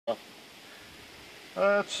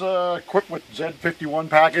It's equipped with Z51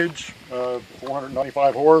 package,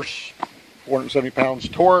 495 horse, 470 pounds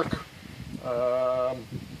torque.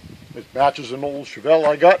 It matches an old Chevrolet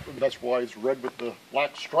I got, and that's why it's red with the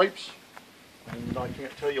black stripes. And I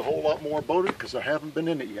can't tell you a whole lot more about it because I haven't been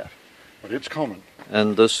in it yet, but it's coming.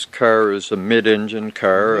 And this car is a mid-engine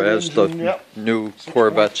car, as the new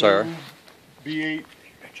Corvettes are. V8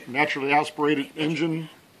 naturally aspirated engine.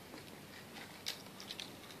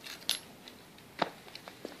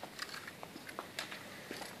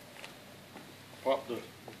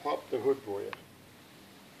 Pop the hood for you.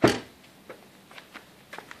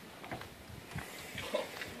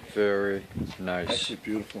 Very nice. Actually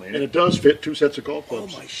beautiful, ain't And it? it does fit 2 sets of golf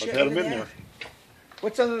clubs. Oh my shit, I've had them look in at there.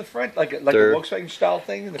 What's under the front? Like a Volkswagen style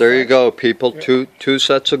thing? In the There front? you go, people. Two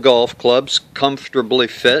sets of golf clubs, comfortably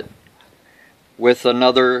fit, with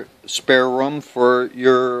another spare room for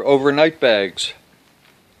your overnight bags.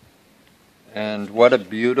 And what a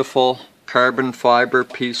beautiful carbon fiber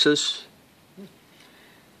pieces.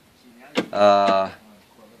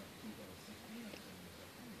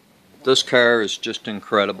 This car is just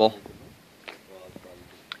incredible.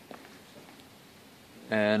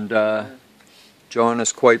 And John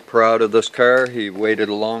is quite proud of this car. He waited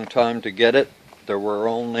a long time to get it. There were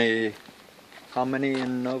only, how many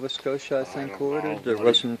in Nova Scotia, I think, ordered? There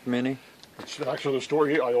wasn't many. It's actually the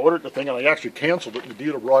story. I ordered the thing and I actually canceled it. And the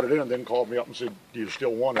dealer brought it in and then called me up and said, "Do you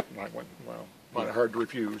still want it?" And I went, "Well, find it hard to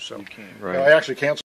refuse." So Right. I actually canceled.